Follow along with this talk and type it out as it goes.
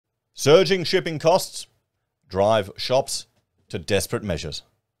Surging shipping costs drive shops to desperate measures.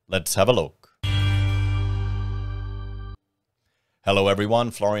 Let's have a look. Hello everyone,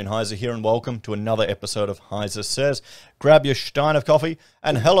 Florian Heise here and welcome to another episode of HeiseSays. Grab your stein of coffee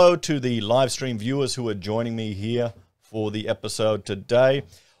and hello to the live stream viewers who are joining me here for the episode today.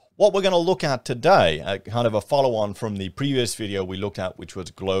 What we're going to look at today, kind of a follow-on from the previous video we looked at, which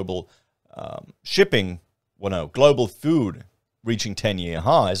was global global food reaching 10-year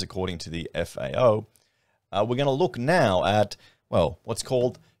highs according to the FAO. We're going to look now at, well, what's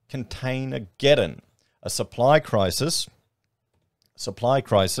called Containergeddon, a supply crisis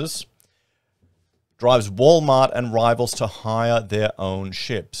drives Walmart and rivals to hire their own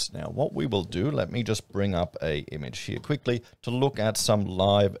ships. Now, what we will do, let me just bring up an image here quickly to look at some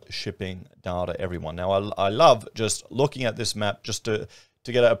live shipping data, everyone. Now, I love just looking at this map just to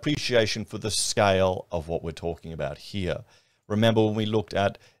get an appreciation for the scale of what we're talking about here. Remember when we looked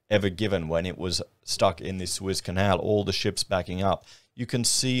at Ever Given, when it was stuck in the Suez Canal, all the ships backing up. You can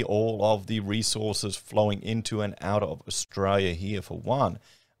see all of the resources flowing into and out of Australia here for one.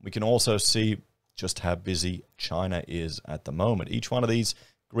 We can also see just how busy China is at the moment. Each one of these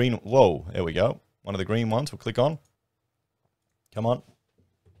green, whoa, there we go. One of the green ones we'll click on. Come on.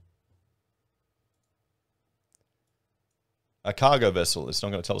 A cargo vessel. It's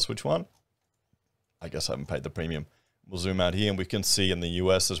not going to tell us which one. I guess I haven't paid the premium. We'll zoom out here and we can see in the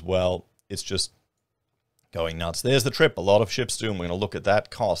US as well. It's just going nuts. There's the trip. A lot of ships do, and we're going to look at that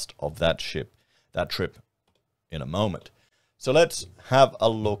cost of that trip in a moment. So let's have a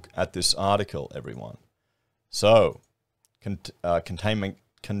look at this article, everyone. So, Containergeddon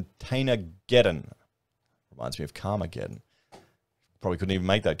reminds me of Carmageddon. Probably couldn't even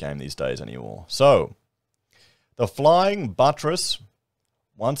make that game these days anymore. So, the flying buttress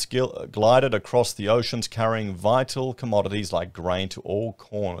once glided across the oceans carrying vital commodities like grain to all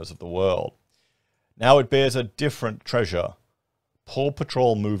corners of the world. Now it bears a different treasure. Paw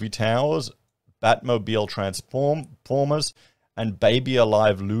Patrol movie towers, Batmobile transformers, and Baby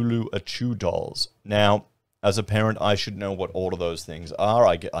Alive Lulu Achoo dolls. Now, as a parent, I should know what all of those things are.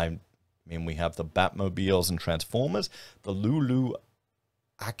 I mean, we have the Batmobiles and Transformers, the Lulu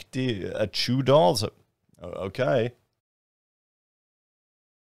Achoo dolls. Okay.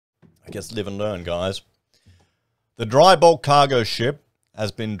 I guess live and learn, guys. The dry bulk cargo ship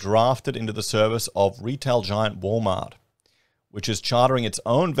has been drafted into the service of retail giant Walmart, which is chartering its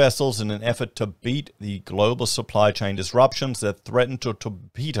own vessels in an effort to beat the global supply chain disruptions that threaten to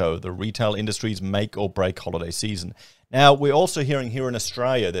torpedo the retail industry's make-or-break holiday season. Now, we're also hearing here in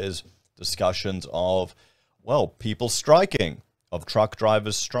Australia, there's discussions of, well, people striking, of truck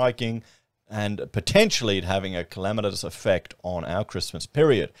drivers striking, and potentially it having a calamitous effect on our Christmas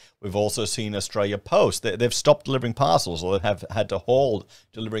period. We've also seen Australia Post. They've stopped delivering parcels, or have had to hold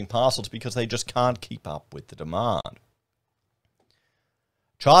delivering parcels because they just can't keep up with the demand.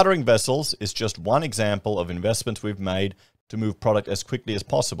 Chartering vessels is just one example of investments we've made to move product as quickly as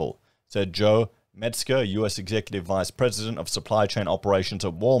possible, said Joe Metzger, U.S. Executive Vice President of Supply Chain Operations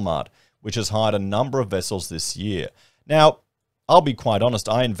at Walmart, which has hired a number of vessels this year. Now, I'll be quite honest,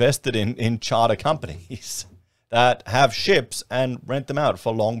 I invested in charter companies that have ships and rent them out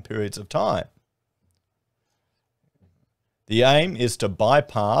for long periods of time. The aim is to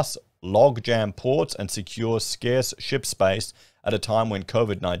bypass logjam ports and secure scarce ship space at a time when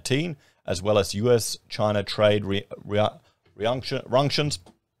COVID-19, as well as US-China trade ructions,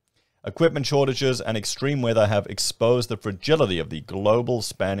 equipment shortages, and extreme weather have exposed the fragility of the global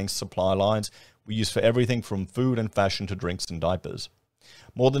spanning supply lines we use for everything from food and fashion to drinks and diapers.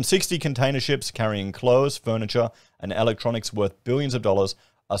 More than 60 container ships carrying clothes, furniture, and electronics worth billions of dollars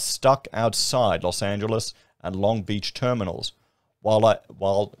are stuck outside Los Angeles and Long Beach terminals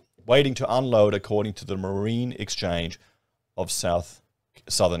while waiting to unload, according to the Marine Exchange of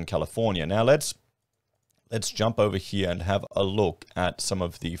Southern California. Now let's jump over here and have a look at some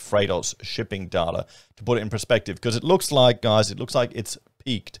of the Freightos shipping data to put it in perspective, because it looks like, guys, it's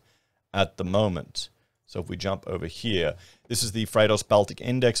peaked at the moment. So if we jump over here, this is the Freightos Baltic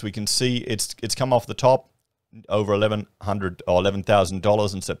Index. We can see it's come off the top over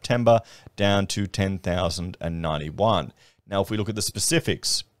 $11,000 in September down to $10,091. Now, if we look at the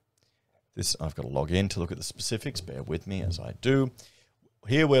specifics, I've got to log in to look at the specifics. Bear with me as I do.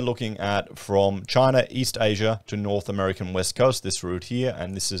 Here we're looking at from China, East Asia to North American West Coast, this route here,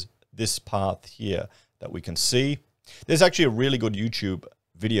 and this is this path here that we can see. There's actually a really good YouTube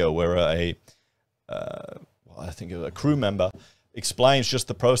video where I think a crew member explains just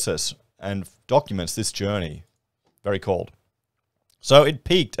the process and documents this journey. Very cool. So it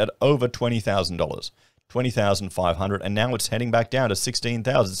peaked at over $20,000. 20,500, and now it's heading back down to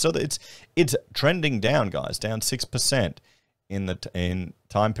 16,000. So that it's trending down, guys, down 6% in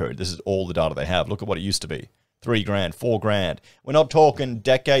time period. This is all the data they have. Look at what it used to be. 3 grand, 4 grand. We're not talking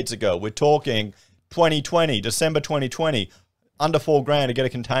decades ago. We're talking 2020, December 2020, under 4 grand to get a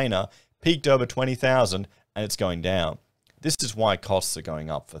container, peaked over 20,000, and it's going down. This is why costs are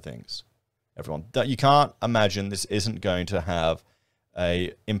going up for things. Everyone, you can't imagine this isn't going to have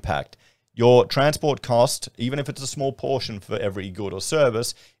an impact. Your transport cost, even if it's a small portion for every good or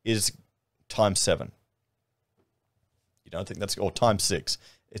service, is times 7. You don't think that's, or times 6.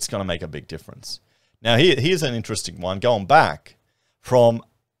 It's going to make a big difference. Now, here's an interesting one. Going back from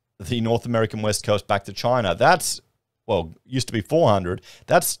the North American West Coast back to China, that's, well, used to be 400.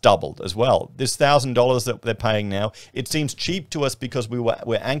 That's doubled as well. This $1,000 that they're paying now, it seems cheap to us because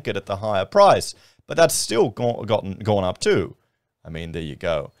we're anchored at the higher price, but that's still gone up too. I mean, there you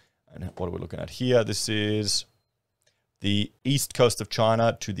go. And what are we looking at here? This is the east coast of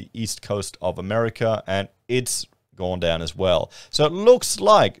China to the east coast of America, and it's gone down as well. So it looks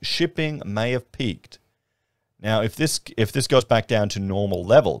like shipping may have peaked. Now, if this goes back down to normal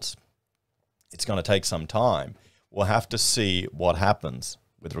levels, it's going to take some time. We'll have to see what happens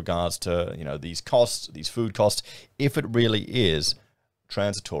with regards to, you know, these costs, these food costs, if it really is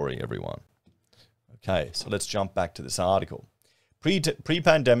transitory, everyone. Okay, so let's jump back to this article.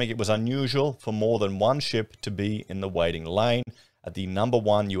 Pre-pandemic, it was unusual for more than one ship to be in the waiting lane at the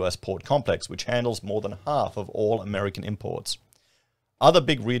 #1 US port complex, which handles more than half of all American imports. Other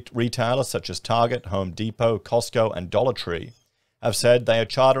big retailers such as Target, Home Depot, Costco, and Dollar Tree have said they are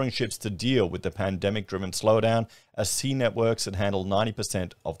chartering ships to deal with the pandemic-driven slowdown as sea networks that handle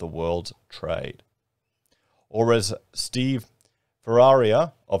 90% of the world's trade. Or as Steve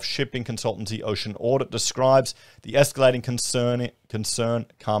Ferraria of shipping consultancy Ocean Audit describes, the escalating concern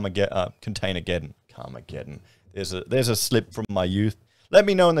Containergeddon. Carmageddon. There's a slip from my youth. Let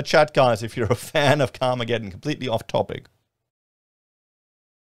me know in the chat, guys, if you're a fan of Carmageddon. Completely off topic.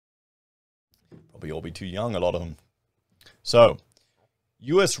 Probably all be too young, a lot of them. So,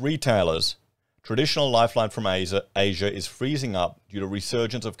 US retailers, traditional lifeline from Asia is freezing up due to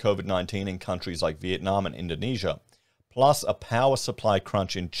resurgence of COVID-19 in countries like Vietnam and Indonesia, plus a power supply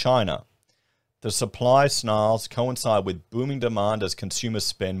crunch in China. The supply snarls coincide with booming demand as consumers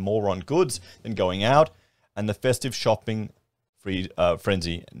spend more on goods than going out, and the festive shopping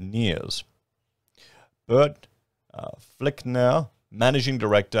frenzy nears. Bert Flickner, managing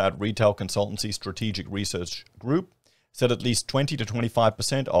director at retail consultancy Strategic Research Group, said at least 20 to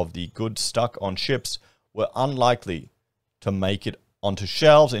 25% of the goods stuck on ships were unlikely to make it onto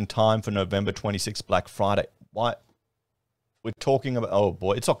shelves in time for November 26 Black Friday. Why? We're talking about, oh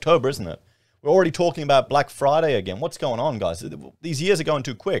boy, it's October, isn't it? We're already talking about Black Friday again. What's going on, guys? These years are going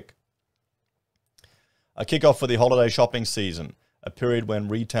too quick. A kickoff for the holiday shopping season, a period when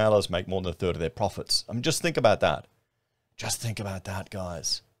retailers make more than a third of their profits. I mean, just think about that. Just think about that,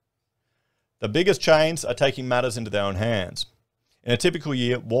 guys. The biggest chains are taking matters into their own hands. In a typical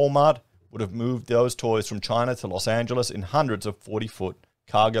year, Walmart would have moved those toys from China to Los Angeles in hundreds of 40-foot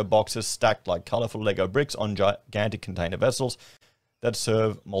cargo boxes stacked like colorful Lego bricks on gigantic container vessels that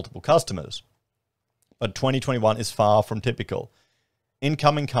serve multiple customers. But 2021 is far from typical.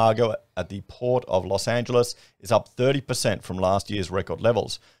 Incoming cargo at the port of Los Angeles is up 30% from last year's record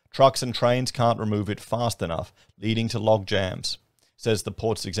levels. Trucks and trains can't remove it fast enough, leading to log jams, says the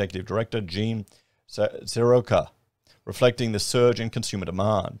port's executive director, Gene Siroka, reflecting the surge in consumer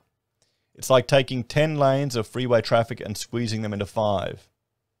demand. It's like taking 10 lanes of freeway traffic and squeezing them into 5.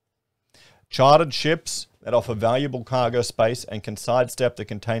 Chartered ships that offer valuable cargo space and can sidestep the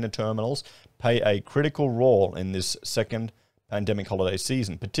container terminals play a critical role in this second pandemic holiday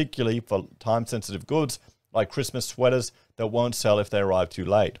season, particularly for time-sensitive goods like Christmas sweaters that won't sell if they arrive too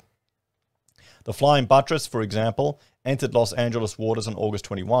late. The Flying Buttress, for example, entered Los Angeles waters on August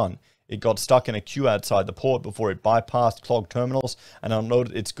 21. It got stuck in a queue outside the port before it bypassed clogged terminals and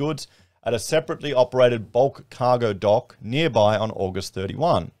unloaded its goods at a separately operated bulk cargo dock nearby on August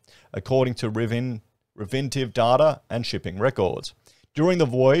 31, according to Reventive data and shipping records. During the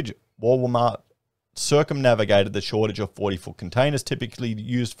voyage, Walmart circumnavigated the shortage of 40-foot containers typically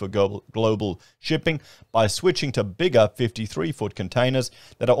used for global shipping by switching to bigger 53-foot containers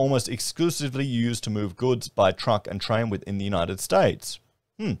that are almost exclusively used to move goods by truck and train within the United States.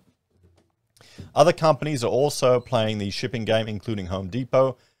 Other companies are also playing the shipping game, including Home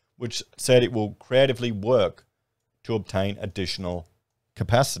Depot, which said it will creatively work to obtain additional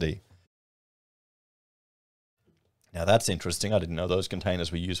capacity. Now that's interesting. I didn't know those containers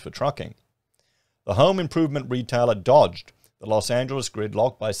were used for trucking. The home improvement retailer dodged the Los Angeles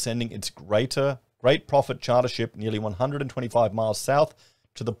gridlock by sending its greater Great profit charter ship nearly 125 miles south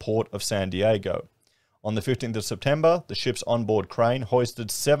to the port of San Diego. On the 15th of September, the ship's onboard crane hoisted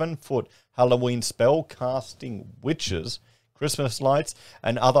 7-foot Halloween spell-casting witches, Christmas lights,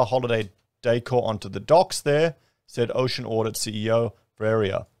 and other holiday decor onto the docks there, said Ocean Audit CEO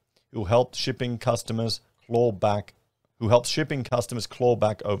Freria, who helped shipping customers claw back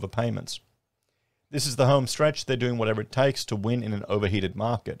overpayments. This is the home stretch. They're doing whatever it takes to win in an overheated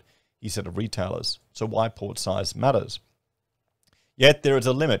market, he said of retailers. So why port size matters. Yet there is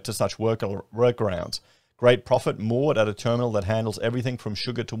a limit to such workarounds. Great profit moored at a terminal that handles everything from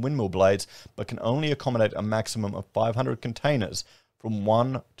sugar to windmill blades, but can only accommodate a maximum of 500 containers from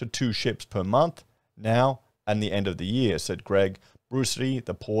 1 to 2 ships per month, now and the end of the year, said Greg Brucery,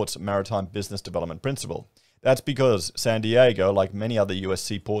 the port's maritime business development principal. That's because San Diego, like many other US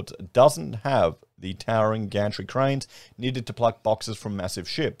seaports, doesn't have the towering gantry cranes needed to pluck boxes from massive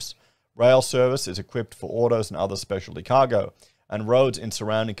ships. Rail service is equipped for autos and other specialty cargo, and roads in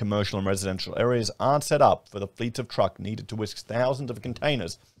surrounding commercial and residential areas aren't set up for the fleets of truck needed to whisk thousands of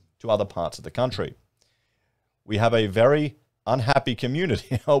containers to other parts of the country. We have a very unhappy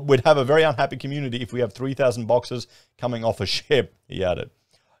community. We'd have a very unhappy community if we have 3,000 boxes coming off a ship, he added.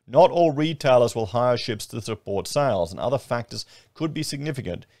 Not all retailers will hire ships to support sales, and other factors could be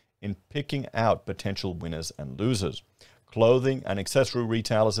significant in picking out potential winners and losers. Clothing and accessory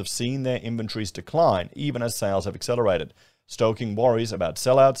retailers have seen their inventories decline, even as sales have accelerated, stoking worries about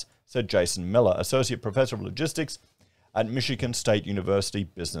sellouts, said Jason Miller, Associate Professor of Logistics at Michigan State University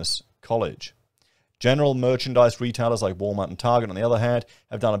Business College. General merchandise retailers like Walmart and Target, on the other hand,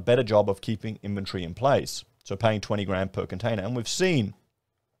 have done a better job of keeping inventory in place, so paying $20,000 per container. And we've seen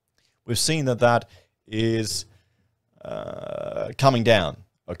that is coming down.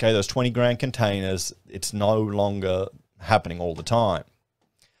 Okay, those $20,000 containers, it's no longer happening all the time.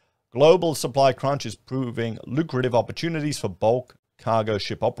 Global supply crunch is proving lucrative opportunities for bulk cargo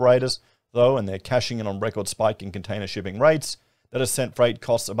ship operators, though, and they're cashing in on record spike in container shipping rates that has sent freight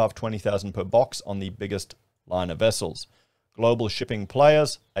costs above $20,000 per box on the biggest liner vessels. Global shipping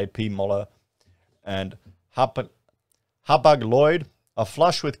players, AP Moller and Hapag-Lloyd, are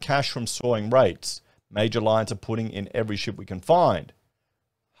flush with cash from soaring rates. Major lines are putting in every ship we can find.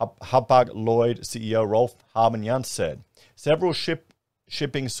 Hapag-Lloyd CEO Rolf Habben-Janz said. Several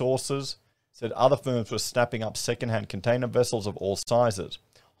shipping sources said other firms were snapping up second-hand container vessels of all sizes.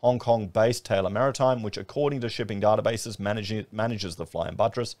 Hong Kong-based Taylor Maritime, which according to shipping databases manages the Fly and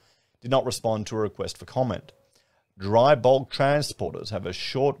Buttress, did not respond to a request for comment. Dry bulk transporters have a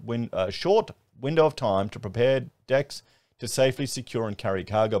short window of time to prepare decks to safely secure and carry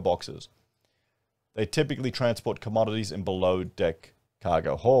cargo boxes. They typically transport commodities in below-deck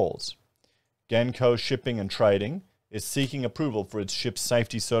cargo hauls. Genco Shipping and Trading is seeking approval for its ship's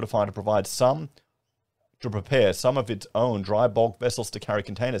safety certified to prepare some of its own dry bulk vessels to carry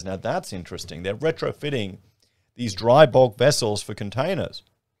containers. Now that's interesting. They're retrofitting these dry bulk vessels for containers.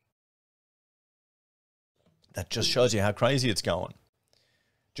 That just shows you how crazy it's going.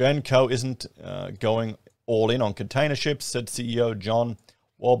 Genco isn't going all in on container ships, said CEO John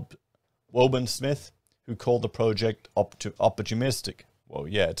Woburn-Smith, who called the project opportunistic. Well,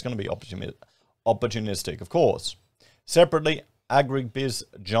 yeah, it's going to be opportunistic, of course. Separately, agribiz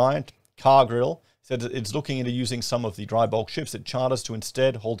giant Cargill said that it's looking into using some of the dry bulk ships it charters to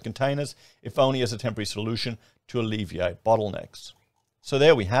instead hold containers, if only as a temporary solution to alleviate bottlenecks. So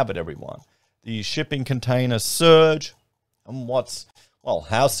there we have it, everyone. The shipping container surge, and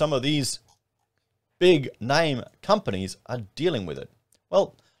how some of these big name companies are dealing with it.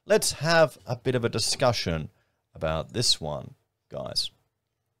 Well, let's have a bit of a discussion about this one, guys.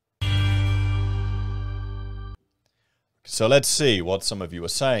 So let's see what some of you are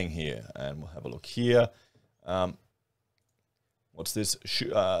saying here, and we'll have a look here. What's this?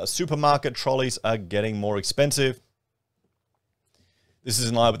 Supermarket trolleys are getting more expensive. This is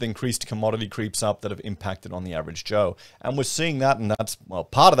in line with increased commodity creeps up that have impacted on the average Joe. And we're seeing that, and that's, well,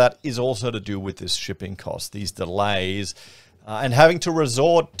 part of that is also to do with this shipping cost, these delays, and having to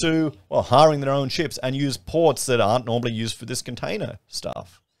resort to, well, hiring their own ships and use ports that aren't normally used for this container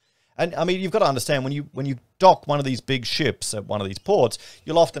stuff. And I mean, you've got to understand, when you dock one of these big ships at one of these ports,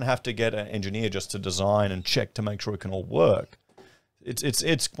 you'll often have to get an engineer just to design and check to make sure it can all work.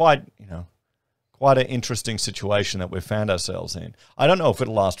 It's quite, quite an interesting situation that we've found ourselves in. I don't know if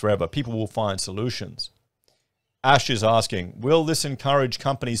it'll last forever. People will find solutions. Ash is asking, will this encourage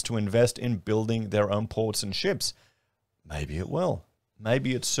companies to invest in building their own ports and ships? Maybe it will.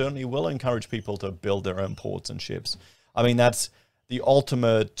 Maybe it certainly will encourage people to build their own ports and ships. I mean, that's the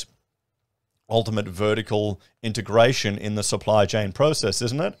ultimate vertical integration in the supply chain process,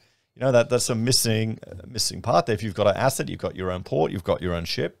 isn't it? You know, that's a missing part there. If you've got an asset, you've got your own port, you've got your own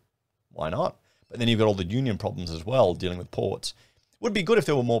ship, why not? But then you've got all the union problems as well, dealing with ports. It would be good if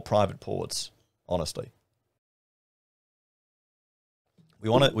there were more private ports, honestly. We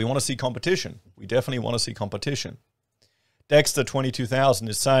want to see competition. We definitely want to see competition. Dexter 22,000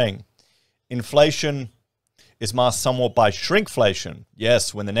 is saying, inflation is masked somewhat by shrinkflation.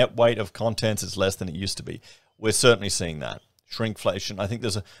 Yes, when the net weight of contents is less than it used to be. We're certainly seeing that. Shrinkflation. I think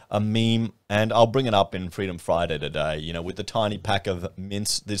there's a meme, and I'll bring it up in Freedom Friday today, you know, with the tiny pack of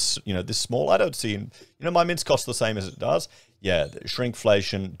mints, this small. I don't see, my mints cost the same as it does. Yeah,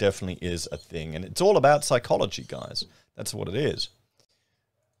 shrinkflation definitely is a thing. And it's all about psychology, guys. That's what it is.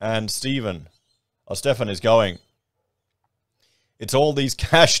 And Stefan is going, it's all these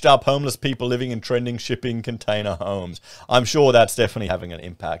cashed up homeless people living in trending shipping container homes. I'm sure that's definitely having an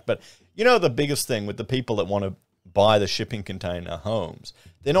impact. But you know, the biggest thing with the people that want to buy the shipping container homes,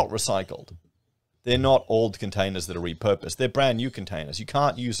 they're not recycled. They're not old containers that are repurposed. They're brand new containers. You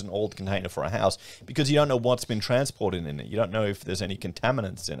can't use an old container for a house because you don't know what's been transported in it. You don't know if there's any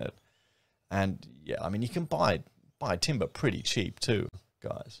contaminants in it. And yeah, I mean, you can buy timber pretty cheap too,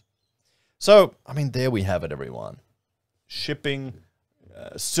 guys. So, I mean, there we have it, everyone. Shipping,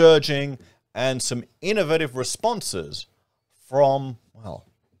 surging, and some innovative responses from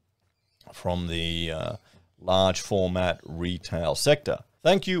the large format retail sector.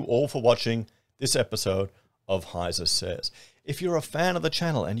 Thank you all for watching this episode of HeiseSays. If you're a fan of the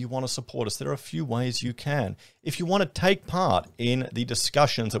channel and you want to support us, there are a few ways you can. If you want to take part in the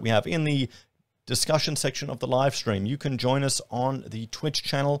discussions that we have in the discussion section of the live stream, you can join us on the Twitch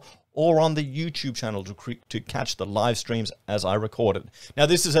channel or on the YouTube channel to catch the live streams as I record it. Now,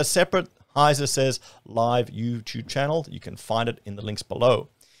 this is a separate HeiseSays live YouTube channel. You can find it in the links below.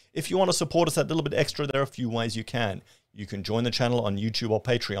 If you want to support us that little bit extra, there are a few ways you can. You can join the channel on YouTube or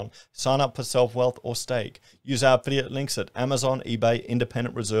Patreon, sign up for SelfWealth or Stake, use our affiliate links at Amazon, eBay,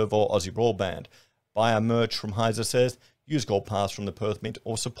 Independent Reserve or AussieBroadband, buy our merch from HeiseSays, use Gold Pass from the Perth Mint,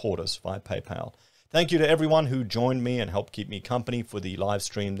 or support us via PayPal. Thank you to everyone who joined me and helped keep me company for the live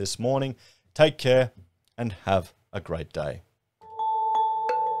stream this morning. Take care and have a great day.